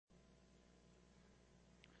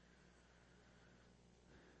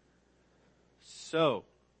So,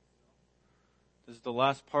 this is the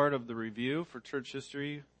last part of the review for Church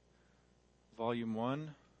History, Volume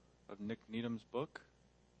 1 of Nick Needham's book,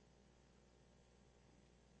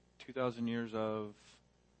 2,000 Years of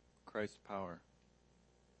Christ's Power.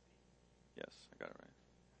 Yes, I got it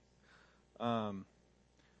right.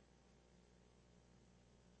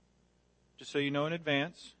 Just so you know in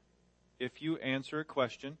advance, if you answer a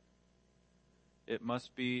question, it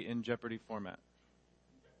must be in Jeopardy format.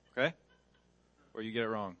 Okay? Or you get it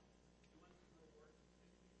wrong.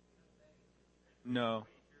 No.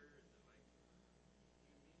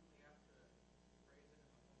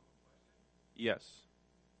 Yes.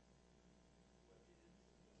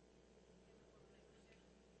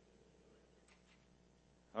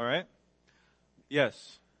 All right?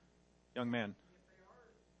 Yes. Young man.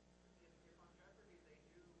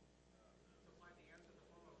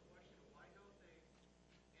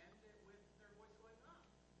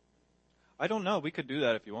 I don't know. We could do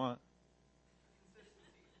that if you want.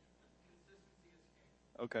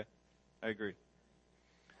 Okay. I agree.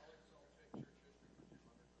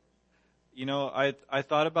 You know, I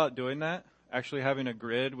thought about doing that, actually having a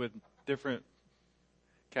grid with different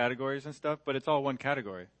categories and stuff, but it's all one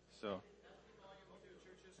category. So,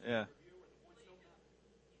 yeah.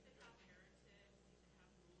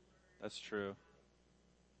 That's true.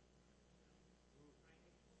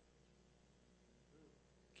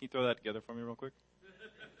 Can you throw that together for me real quick?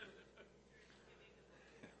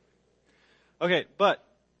 Okay, but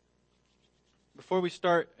before we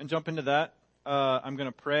start and jump into that, I'm going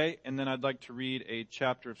to pray, and then I'd like to read a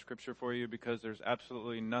chapter of Scripture for you because there's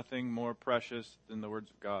absolutely nothing more precious than the words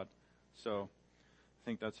of God. So I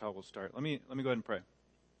think that's how we'll start. Let me go ahead and pray.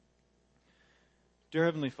 Dear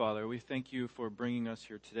Heavenly Father, we thank you for bringing us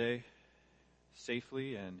here today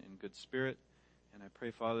safely and in good spirit. And I pray,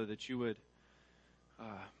 Father, that you would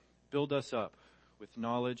build us up with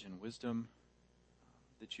knowledge and wisdom,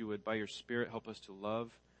 that you would, by your Spirit, help us to love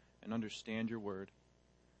and understand your word.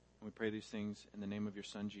 And we pray these things in the name of your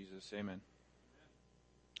Son, Jesus. Amen.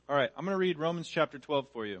 All right, I'm going to read Romans chapter 12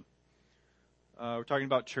 for you. We're talking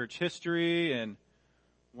about church history, and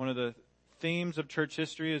one of the themes of church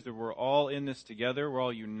history is that we're all in this together. We're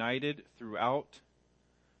all united throughout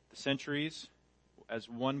the centuries as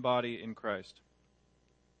one body in Christ.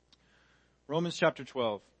 Romans chapter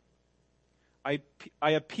 12. I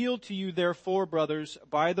appeal to you, therefore, brothers,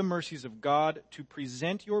 by the mercies of God, to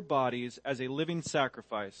present your bodies as a living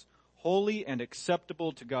sacrifice, holy and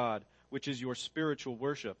acceptable to God, which is your spiritual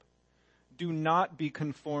worship. Do not be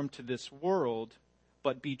conformed to this world,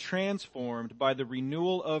 but be transformed by the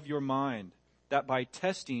renewal of your mind, that by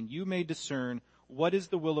testing you may discern what is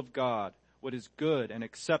the will of God, what is good and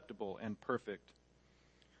acceptable and perfect.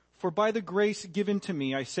 For by the grace given to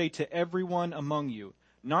me, I say to everyone among you,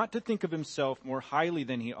 not to think of himself more highly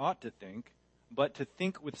than he ought to think, but to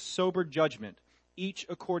think with sober judgment, each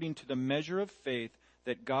according to the measure of faith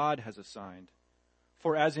that God has assigned.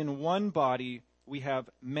 For as in one body we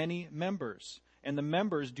have many members, and the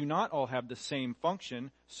members do not all have the same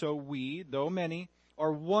function, so we, though many,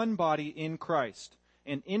 are one body in Christ,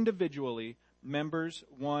 and individually members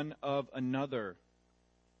one of another.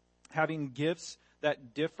 Having gifts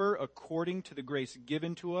that differ according to the grace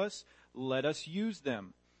given to us, let us use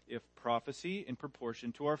them. If prophecy, in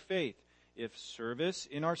proportion to our faith. If service,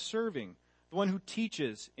 in our serving. The one who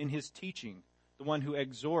teaches, in his teaching. The one who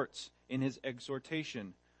exhorts, in his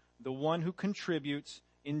exhortation. The one who contributes,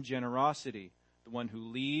 in generosity. The one who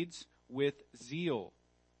leads, with zeal.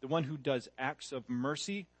 The one who does acts of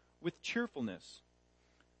mercy, with cheerfulness.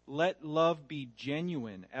 Let love be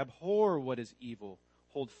genuine. Abhor what is evil.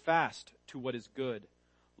 Hold fast to what is good.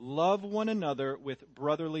 Love one another with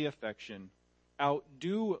brotherly affection.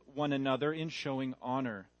 Outdo one another in showing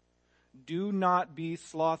honor. Do not be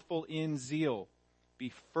slothful in zeal.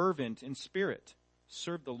 Be fervent in spirit.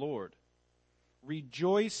 Serve the Lord.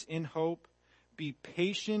 Rejoice in hope. Be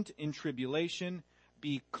patient in tribulation.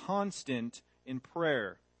 Be constant in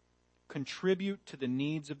prayer. Contribute to the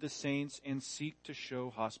needs of the saints and seek to show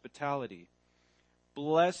hospitality.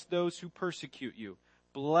 Bless those who persecute you.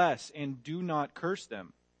 Bless and do not curse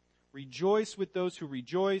them. Rejoice with those who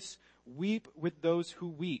rejoice. Weep with those who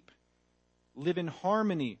weep. Live in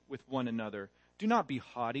harmony with one another. Do not be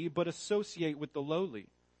haughty, but associate with the lowly.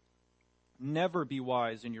 Never be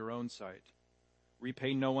wise in your own sight.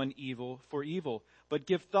 Repay no one evil for evil, but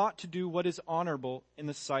give thought to do what is honorable in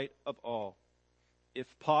the sight of all.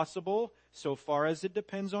 If possible, so far as it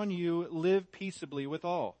depends on you, live peaceably with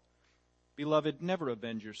all. Beloved, never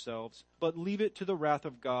avenge yourselves, but leave it to the wrath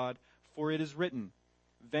of God, for it is written,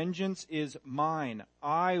 Vengeance is mine,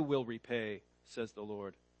 I will repay, says the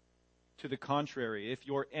Lord. To the contrary, if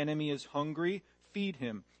your enemy is hungry, feed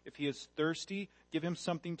him. If he is thirsty, give him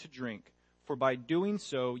something to drink. For by doing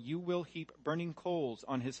so, you will heap burning coals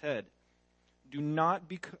on his head. Do not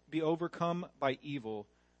be overcome by evil,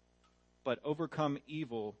 but overcome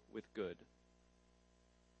evil with good.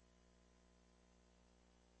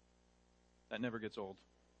 That never gets old.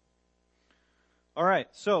 All right,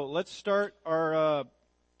 so let's start our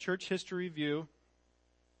church history review.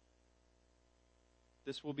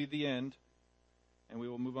 This will be the end, and we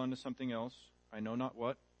will move on to something else. I know not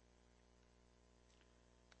what.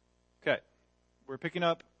 Okay, we're picking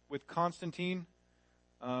up with Constantine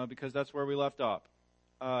because that's where we left off.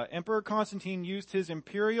 Emperor Constantine used his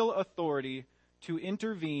imperial authority to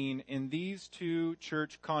intervene in these two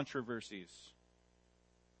church controversies.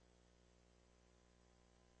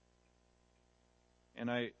 And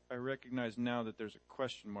I recognize now that there's a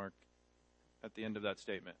question mark at the end of that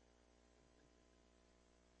statement.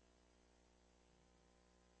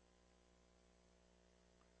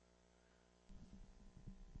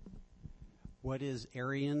 What is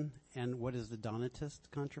Arian and what is the Donatist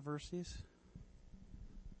controversies?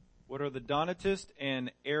 What are the Donatist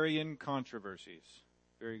and Arian controversies?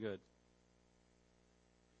 Very good.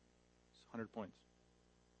 It's 100 points.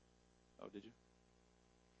 Oh, did you?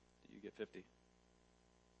 Did you get 50?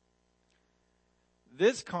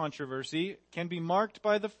 This controversy can be marked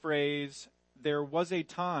by the phrase, "There was a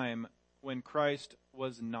time when Christ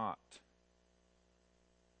was not,"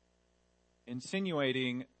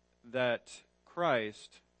 insinuating that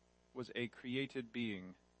Christ was a created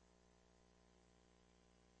being.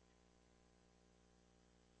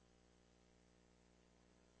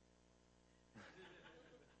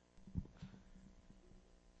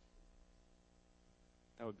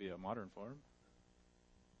 That would be a modern form.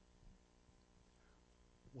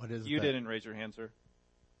 You didn't raise your hand, sir.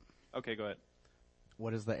 Okay, go ahead.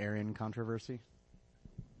 What is the Arian controversy?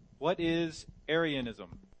 What is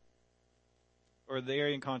Arianism? Or the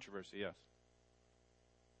Arian controversy, yes.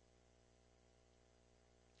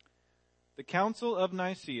 The Council of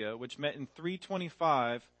Nicaea, which met in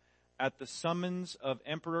 325 at the summons of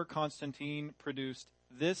Emperor Constantine, produced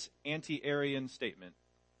this anti-Arian statement.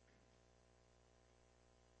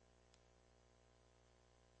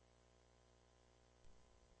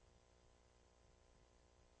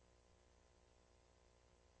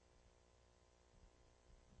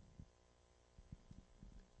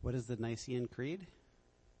 What is the Nicene Creed?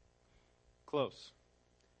 Close.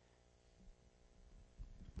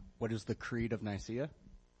 What is the Creed of Nicaea?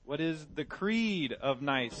 What is the Creed of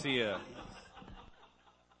Nicaea?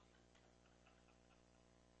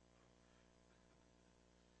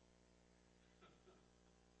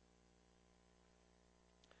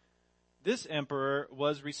 This emperor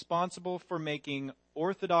was responsible for making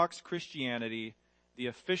Orthodox Christianity the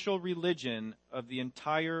official religion of the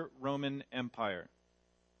entire Roman Empire.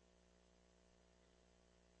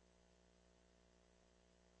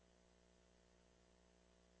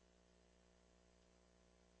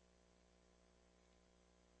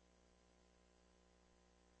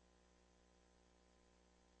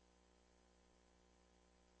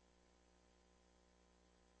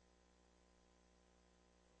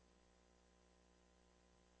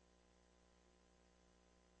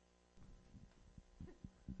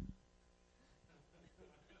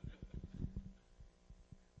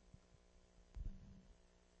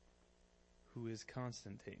 Who is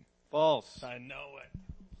Constantine? False. I know it.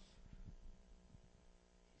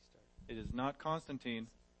 It is not Constantine.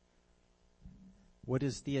 What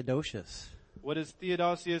is Theodosius? What is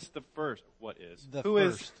Theodosius the First? What is? The Who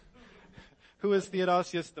first. is? Who is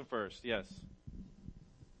Theodosius the First? Yes.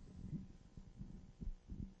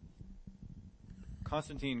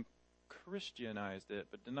 Constantine Christianized it,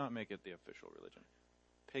 but did not make it the official religion.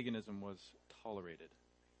 Paganism was tolerated.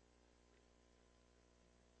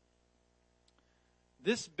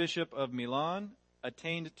 This bishop of Milan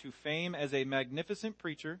attained to fame as a magnificent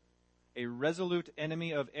preacher, a resolute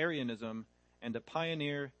enemy of Arianism, and a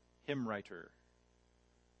pioneer hymn writer.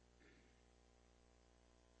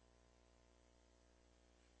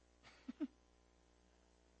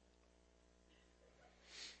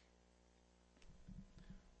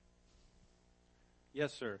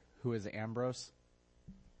 Yes, sir. Who is Ambrose?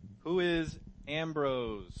 Who is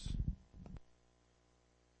Ambrose?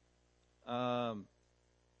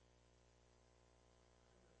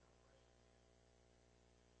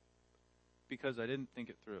 Because I didn't think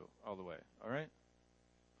it through all the way. All right?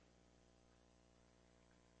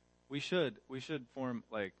 We should form,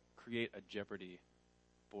 create a Jeopardy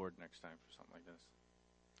board next time for something like this.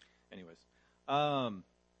 Anyways,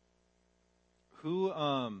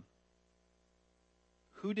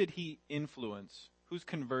 who did he influence? Whose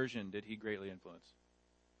conversion did he greatly influence?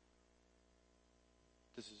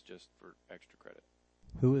 This is just for extra credit.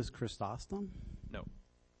 Who is Chrysostom? No.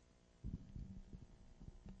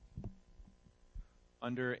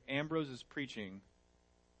 Under Ambrose's preaching,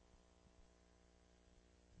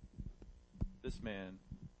 this man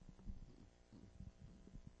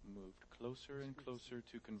moved closer and closer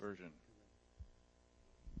to conversion.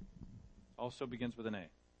 Also begins with an A.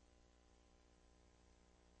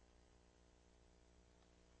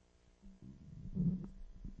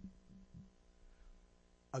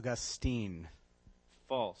 Augustine.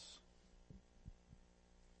 False.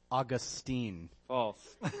 Augustine. False.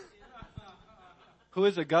 Who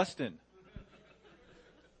is Augustine?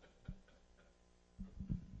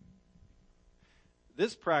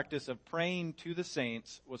 This practice of praying to the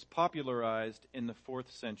saints was popularized in the 4th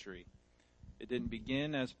century. It didn't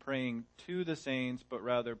begin as praying to the saints, but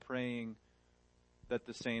rather praying that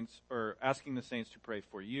the saints, or asking the saints to pray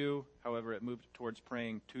for you. However, it moved towards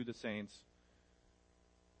praying to the saints.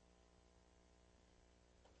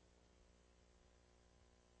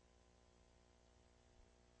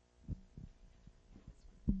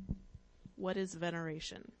 What is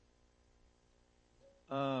veneration?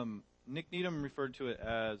 Nick Needham referred to it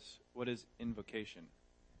as, what is invocation?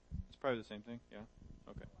 It's probably the same thing, yeah?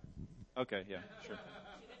 Okay. Okay, yeah, sure.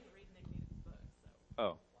 She didn't read Nick Needham's book, so.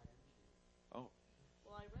 Oh. Oh.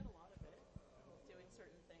 Well, I read a lot of it, doing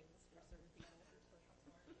certain things for certain people.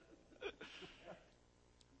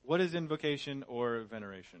 What is invocation or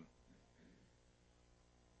veneration?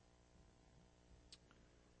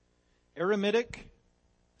 Eremitic,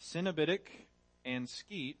 Cenobitic, and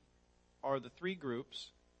Skeet are the 3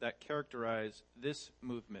 groups that characterize this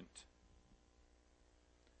movement.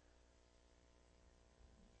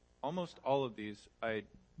 Almost all of these I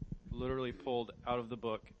literally pulled out of the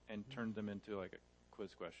book and turned them into like a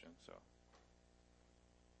quiz question. So,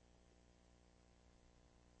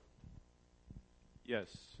 yes.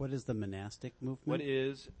 What is the monastic movement? What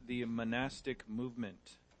is the monastic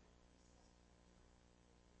movement?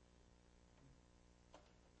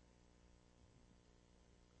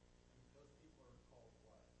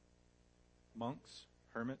 Monks,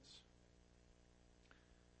 hermits.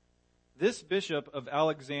 This bishop of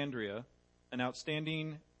Alexandria, an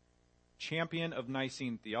outstanding champion of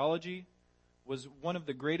Nicene theology, was one of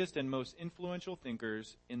the greatest and most influential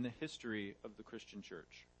thinkers in the history of the Christian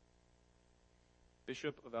church.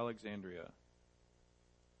 Bishop of Alexandria.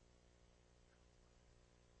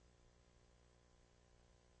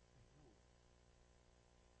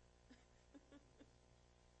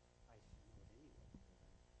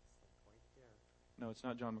 No, it's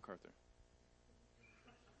not John MacArthur.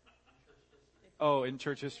 Oh, in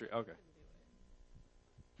church history. Okay.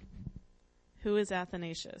 Who is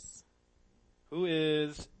Athanasius? Who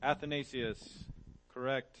is Athanasius?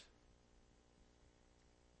 Correct.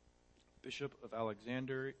 Bishop of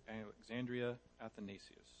Alexandria,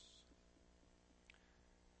 Athanasius.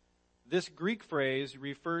 This Greek phrase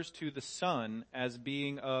refers to the Son as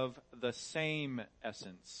being of the same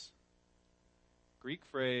essence. Greek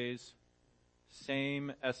phrase,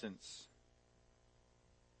 same essence.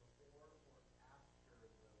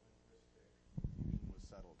 Was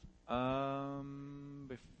settled.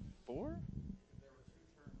 Before? There were 2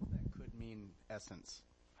 terms that could mean essence.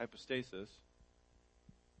 Hypostasis.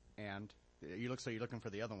 And you're looking for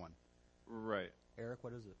the other one. Right. Eric,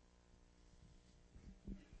 what is it?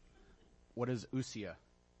 What is ousia?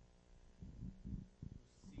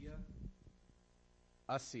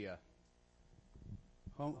 Ousia.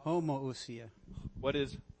 Homoousia. What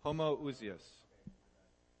is homoousios?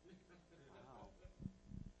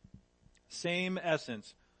 Same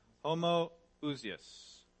essence.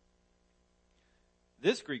 Homoousios.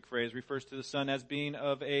 This Greek phrase refers to the Son as being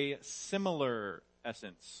of a similar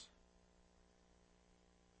essence.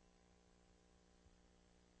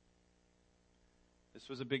 This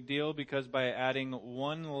was a big deal because by adding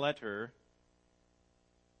one letter,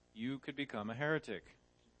 you could become a heretic.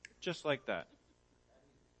 Just like that.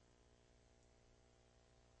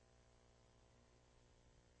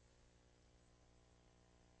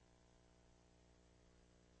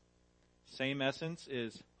 Same essence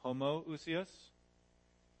is homoousios.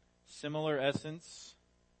 Similar essence.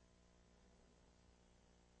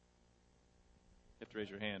 You have to raise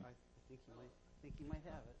your hand. I think you might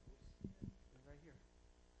have it. Right here.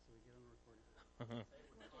 So we get on the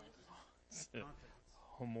recording.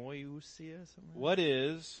 Homoousia, something? What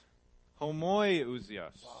is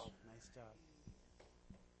homoousios? Wow, nice job.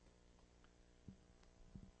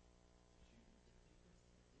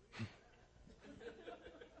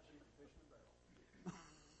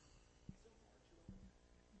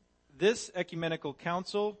 This ecumenical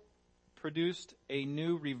council produced a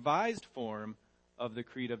new revised form of the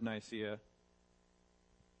Creed of Nicaea,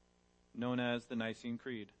 known as the Nicene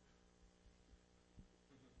Creed.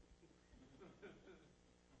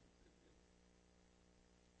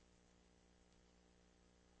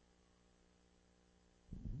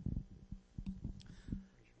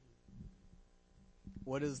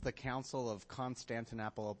 What is the Council of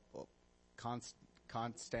Constantinople?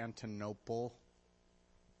 Constantinople?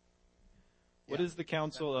 What is the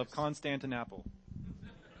Council of Constantinople?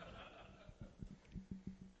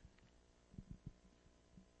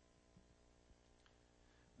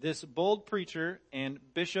 This bold preacher and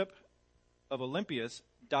bishop of Olympias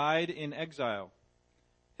died in exile.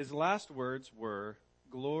 His last words were,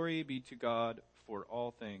 "Glory be to God for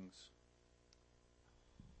all things."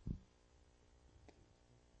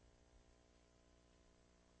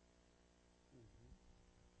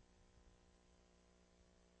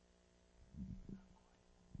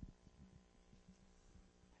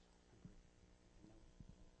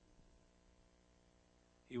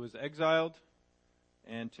 He was exiled,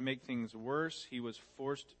 and to make things worse, he was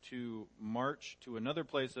forced to march to another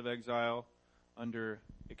place of exile under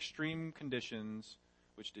extreme conditions,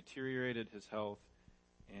 which deteriorated his health,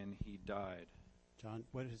 and he died.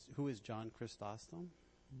 Who is John Chrysostom?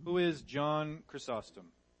 Who is John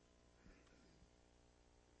Chrysostom?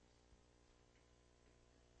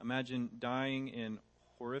 Imagine dying in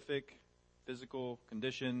horrific physical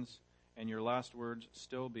conditions, and your last words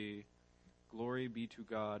still be, "Glory be to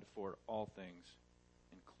God for all things,"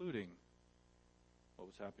 including what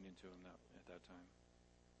was happening to him at that time.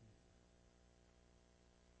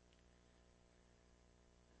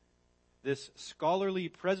 This scholarly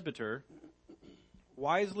presbyter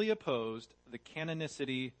wisely opposed the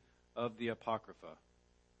canonicity of the Apocrypha.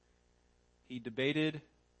 He debated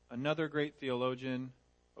another great theologian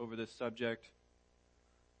over this subject.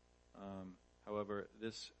 However,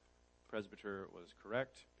 this presbyter was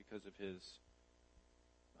correct because of his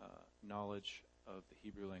knowledge of the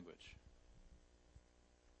Hebrew language.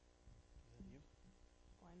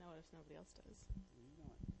 Well, I know it if nobody else does.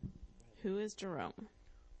 Who is Jerome?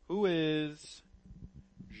 Who is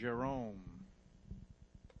Jerome?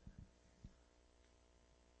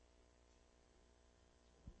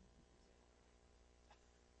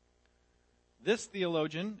 This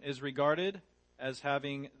theologian is regarded as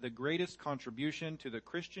having the greatest contribution to the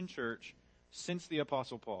Christian church since the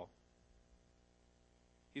Apostle Paul.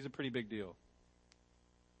 He's a pretty big deal.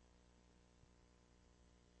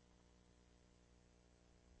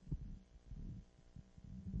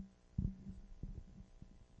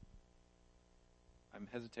 I'm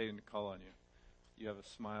hesitating to call on you. You have a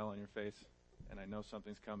smile on your face, and I know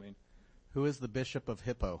something's coming. Who is the Bishop of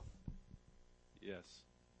Hippo? Yes.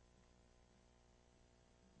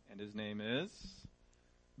 And his name is?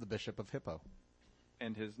 The Bishop of Hippo.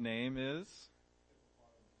 And his name is?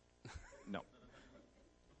 No.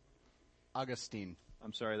 Augustine.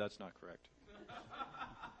 I'm sorry, that's not correct.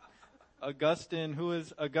 Augustine. Who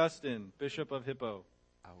is Augustine, Bishop of Hippo?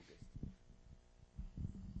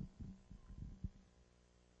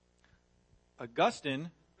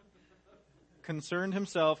 Augustine concerned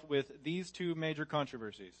himself with these two major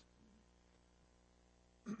controversies.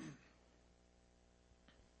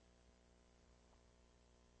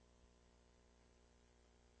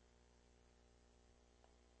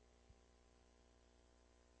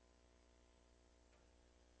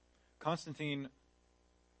 Constantine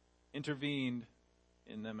intervened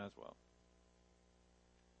in them as well.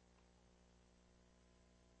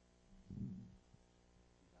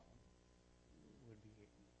 Would be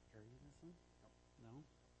Arianism? No?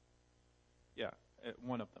 Yeah,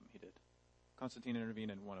 one of them he did. Constantine intervened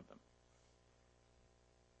in one of them.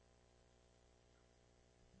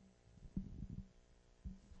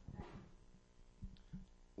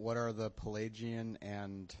 What are the Pelagian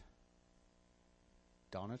and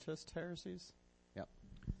Donatist heresies? Yep.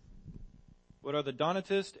 What are the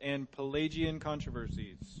Donatist and Pelagian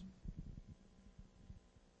controversies?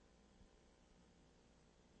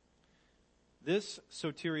 This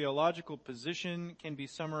soteriological position can be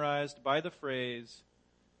summarized by the phrase,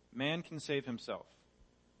 "Man can save himself,"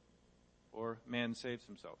 or "man saves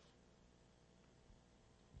himself."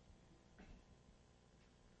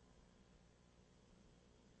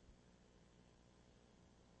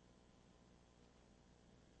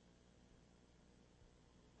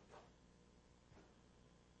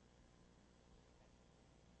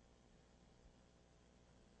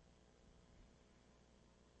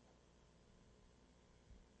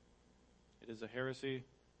 It is a heresy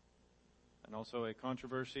and also a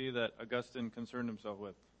controversy that Augustine concerned himself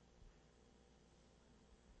with.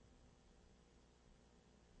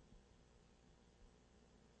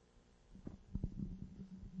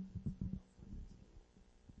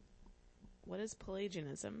 What is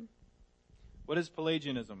Pelagianism? What is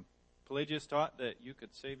Pelagianism? Pelagius taught that you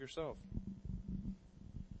could save yourself.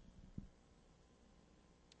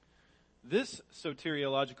 This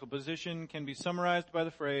soteriological position can be summarized by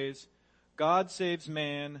the phrase, God saves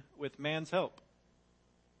man with man's help.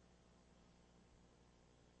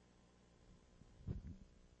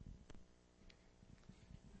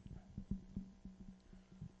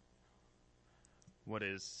 What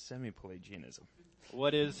is semi-Pelagianism?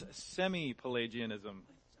 What is semi-Pelagianism?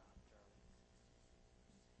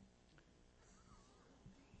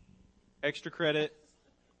 Extra credit.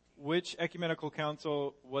 Which ecumenical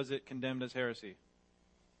council was it condemned as heresy?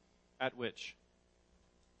 At which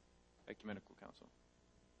ecumenical council?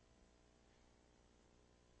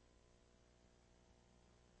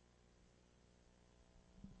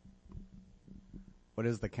 What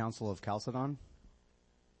is the Council of Chalcedon?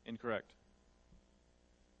 Incorrect.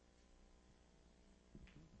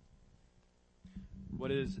 What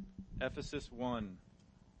is Ephesus 1?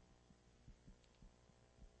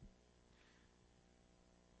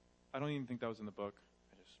 I don't even think that was in the book.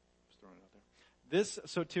 I just was throwing it out there. This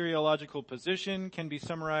soteriological position can be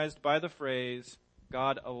summarized by the phrase,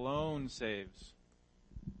 God alone saves.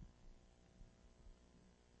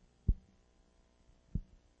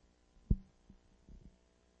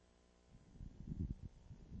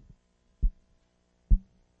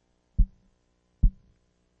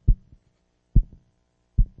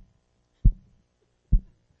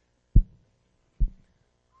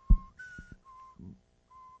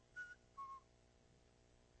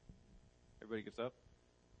 Everybody gets up?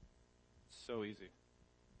 So easy.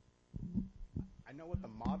 I know what the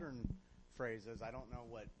modern phrase is. I don't know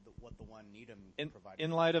what the one Needham provided.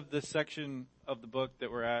 In light of this section of the book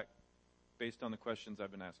that we're at, based on the questions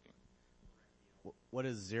I've been asking. What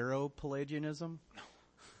is zero-Pelagianism?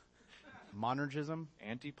 Monergism?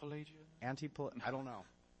 Anti-Pelagian? I don't know.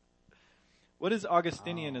 What is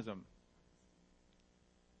Augustinianism?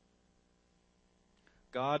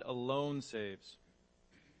 God alone saves.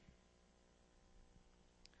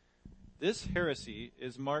 This heresy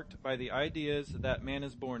is marked by the ideas that man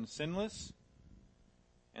is born sinless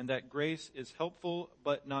and that grace is helpful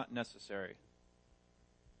but not necessary.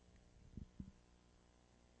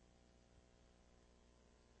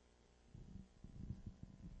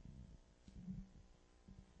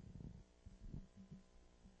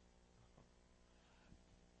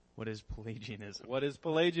 What is Pelagianism? What is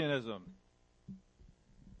Pelagianism?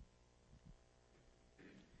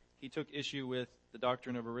 He took issue with the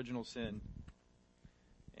doctrine of original sin,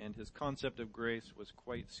 and his concept of grace was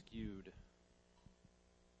quite skewed.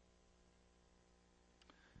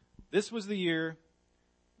 This was the year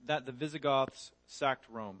that the Visigoths sacked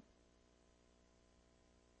Rome.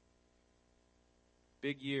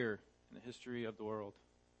 Big year in the history of the world.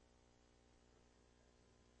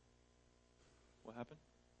 What happened?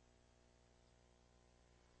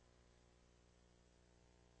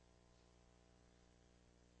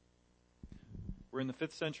 We're in the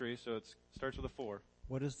 5th century, so it starts with a 4.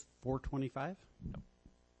 What is 425? No.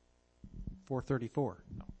 434?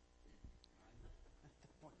 No.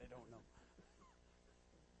 I don't know.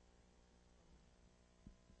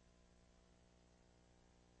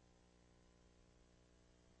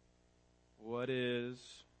 What is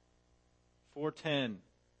 410?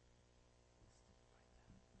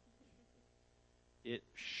 It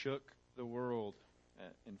shook the world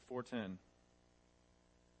in 410.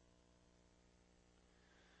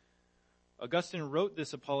 Augustine wrote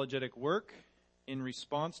this apologetic work in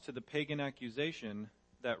response to the pagan accusation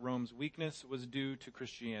that Rome's weakness was due to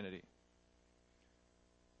Christianity.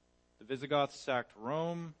 The Visigoths sacked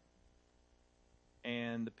Rome,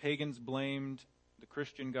 and the pagans blamed the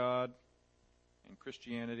Christian God and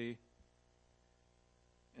Christianity,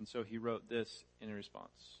 and so he wrote this in a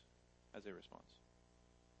response, as a response.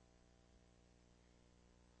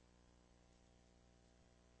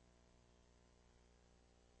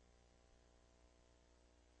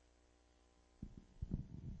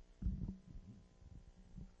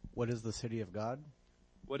 What is the city of God?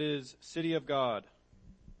 What is city of God?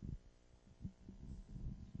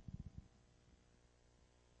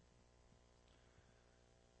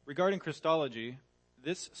 Regarding Christology,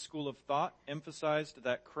 this school of thought emphasized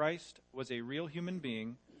that Christ was a real human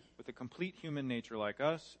being with a complete human nature like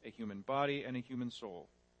us, a human body, and a human soul.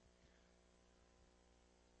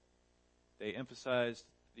 They emphasized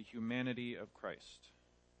the humanity of Christ.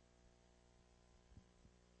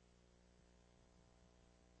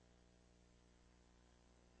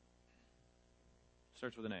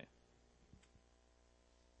 Starts with an A.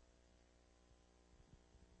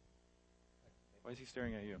 Why is he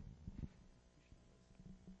staring at you?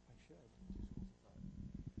 I should.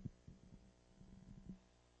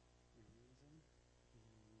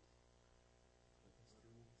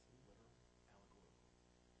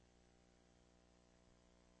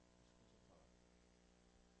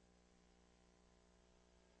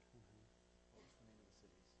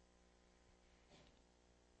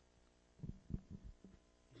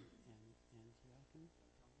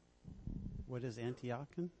 What is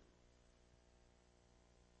Antiochian?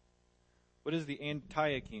 What is the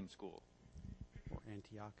Antiochene school? Or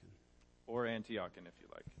Antiochian? Or Antiochian, if you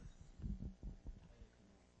like.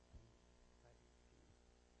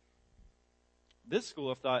 This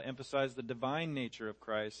school of thought emphasized the divine nature of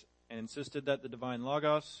Christ and insisted that the divine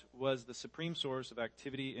Logos was the supreme source of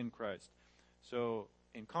activity in Christ. So,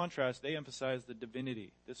 in contrast, they emphasized the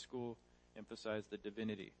divinity. This school emphasized the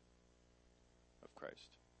divinity of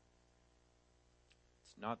Christ.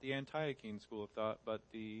 It's not the Antiochene school of thought, but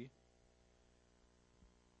the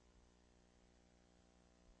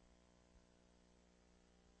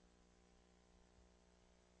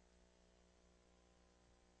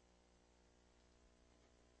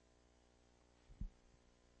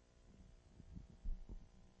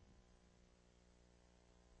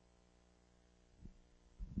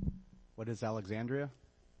What is Alexandria?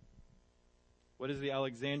 What is the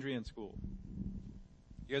Alexandrian school?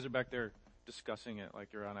 You guys are back there discussing it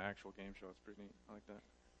like you're on an actual game show. It's pretty neat. I like that.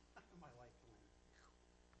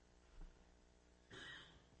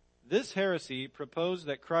 This heresy proposed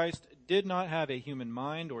that Christ did not have a human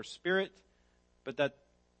mind or spirit, but that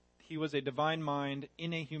he was a divine mind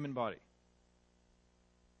in a human body.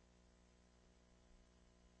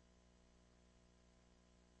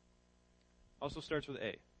 Also starts with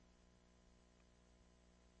A.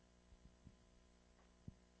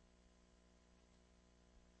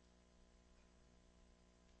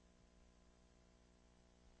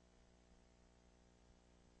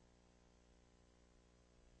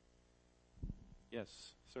 Yes,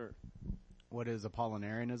 sir. What is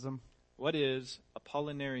Apollinarianism? What is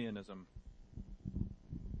Apollinarianism?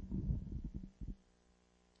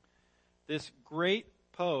 This great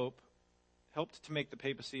pope helped to make the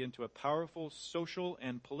papacy into a powerful social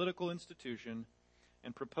and political institution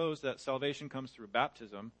and proposed that salvation comes through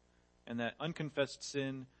baptism and that unconfessed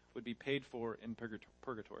sin would be paid for in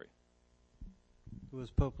purgatory. Who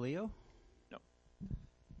was Pope Leo? No.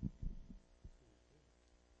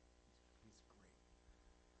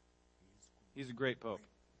 He's a great pope.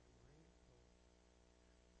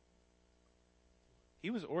 He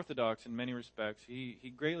was orthodox in many respects.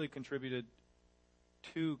 He greatly contributed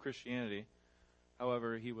to Christianity.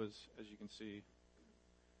 However, he was, as you can see,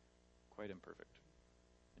 quite imperfect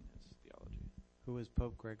in his theology. Who was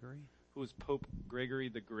Pope Gregory? Who was Pope Gregory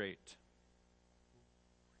the Great?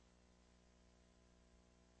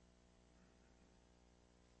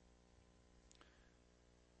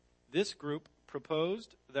 This group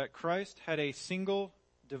proposed that Christ had a single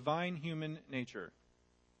divine human nature.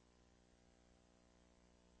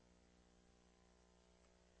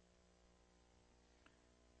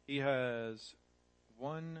 He has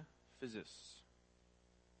one physis.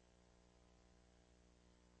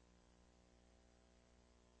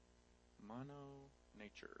 Mono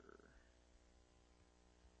nature.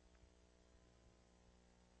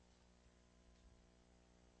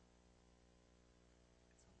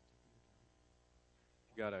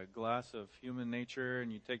 You got a glass of human nature,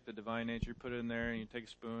 and you take the divine nature, put it in there, and you take a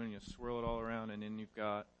spoon, and you swirl it all around, and then you've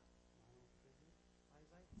got...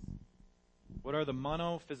 What are the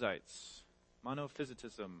monophysites?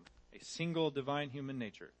 Monophysitism, a single divine human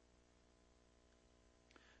nature.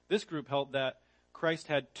 This group held that Christ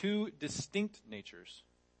had two distinct natures.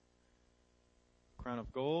 Crown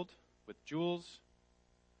of gold with jewels.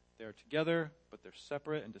 They are together, but they're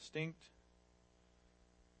separate and distinct.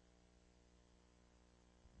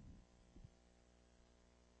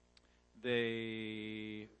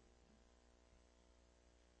 They,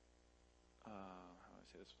 how do I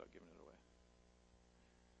say this without giving it away?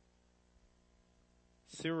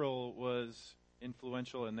 Cyril was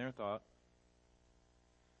influential in their thought,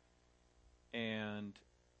 and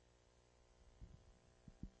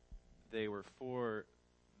they were for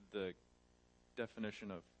the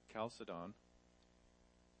definition of Chalcedon.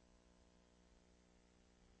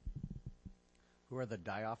 Who are the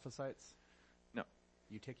Diophysites? No.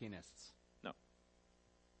 Eutychianists? No.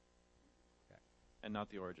 Okay. And not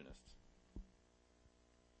the Origenists.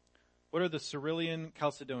 What are the Cyrillian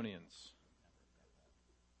Chalcedonians?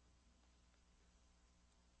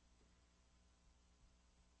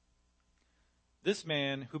 This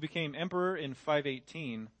man, who became emperor in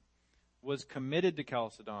 518, was committed to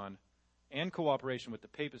Chalcedon and cooperation with the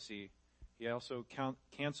papacy. He also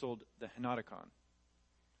canceled the Henoticon,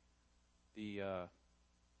 the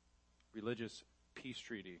religious peace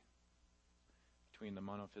treaty between the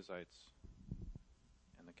Monophysites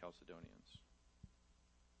and the Chalcedonians.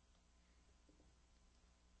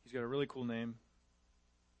 He's got a really cool name.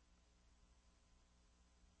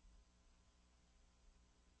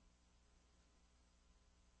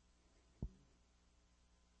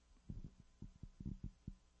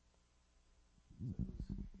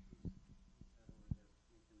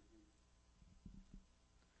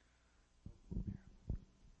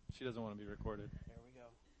 She doesn't want to be recorded. There we go.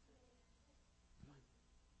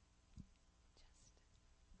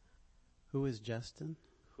 Who is Justin?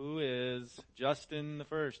 Who is Justin the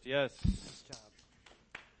First? Yes. Good job.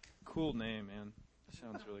 Cool name, man.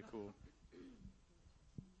 Sounds really cool.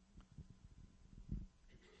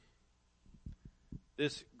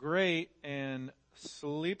 This great and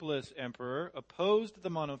sleepless emperor opposed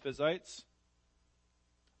the Monophysites,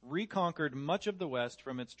 reconquered much of the West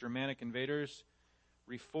from its Germanic invaders,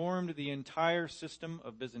 reformed the entire system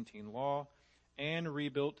of Byzantine law, and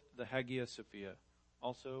rebuilt the Hagia Sophia.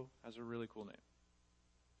 Also has a really cool name.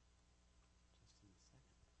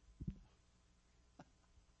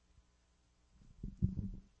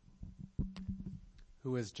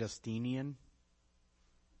 Who is Justinian?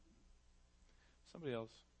 Somebody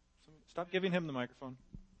else. Stop giving him the microphone.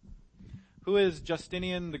 Who is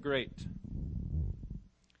Justinian the Great?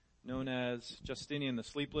 Known as Justinian the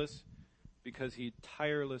Sleepless, because he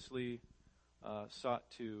tirelessly sought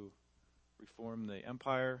to reform the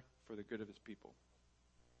empire for the good of his people.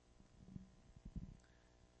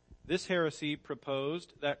 This heresy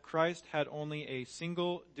proposed that Christ had only a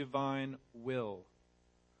single divine will,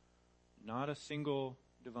 not a single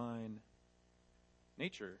divine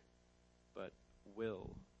nature, but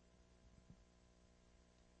will.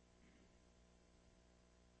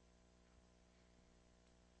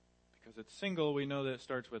 Because it's single, we know that it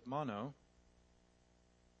starts with mono.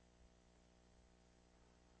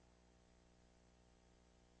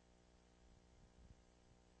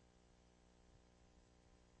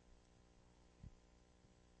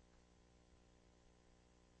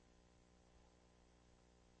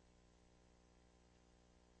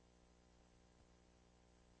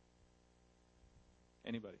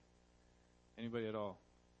 Anybody? Anybody at all?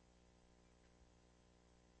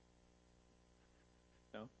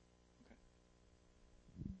 No? Okay.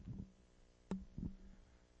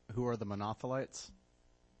 Who are the Monothelites?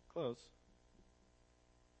 Close.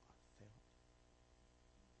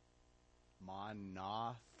 I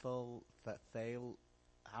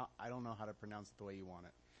don't know how to pronounce it the way you want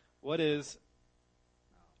it. What is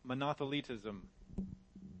monothelitism?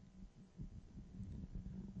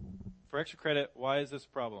 For extra credit, why is this a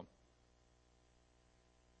problem?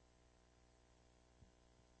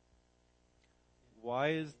 Why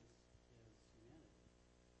is...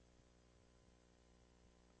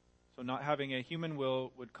 So not having a human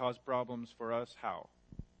will would cause problems for us. How?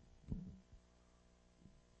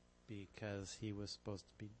 Because he was supposed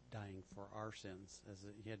to be dying for our sins,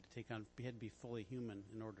 he had to be fully human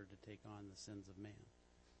in order to take on the sins of man.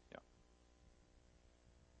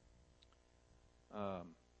 I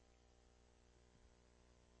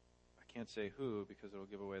can't say who because it'll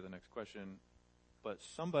give away the next question, but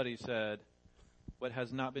somebody said, what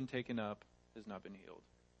has not been taken up has not been healed.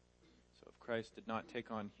 So if Christ did not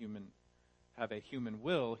have a human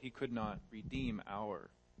will, he could not redeem our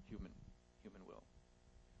human will.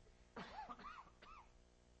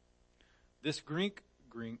 This Greek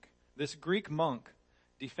monk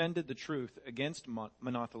defended the truth against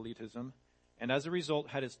monothelitism, and as a result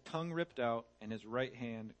had his tongue ripped out and his right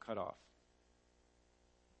hand cut off.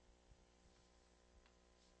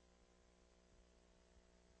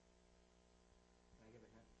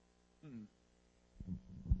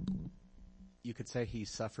 You could say he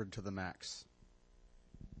suffered to the max.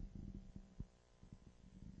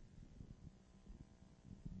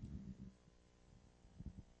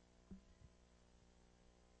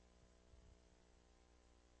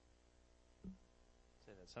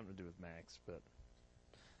 Say that's something to do with Max, but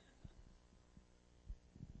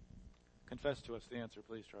Confess to us the answer,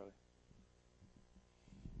 please, Charlie.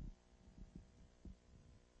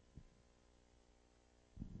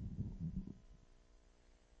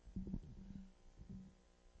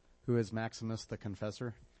 Who is Maximus the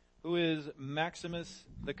Confessor? Who is Maximus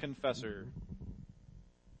the Confessor?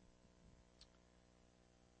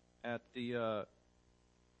 At the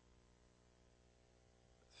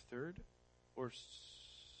third or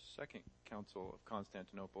second council of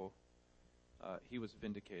Constantinople, he was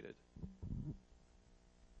vindicated.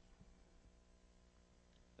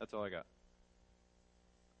 That's all I got.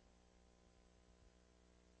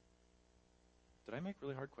 Did I make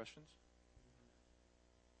really hard questions?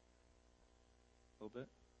 A little bit?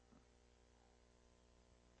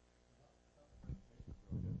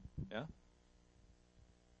 Yeah?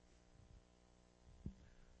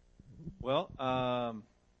 Well,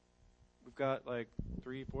 we've got like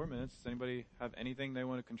 3-4 minutes. Does anybody have anything they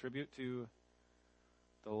want to contribute to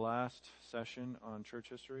the last session on church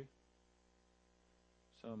history?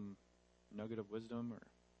 Some nugget of wisdom or...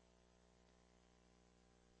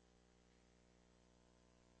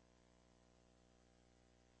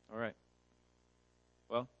 All right.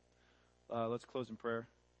 Well, let's close in prayer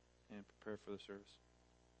and prepare for the service.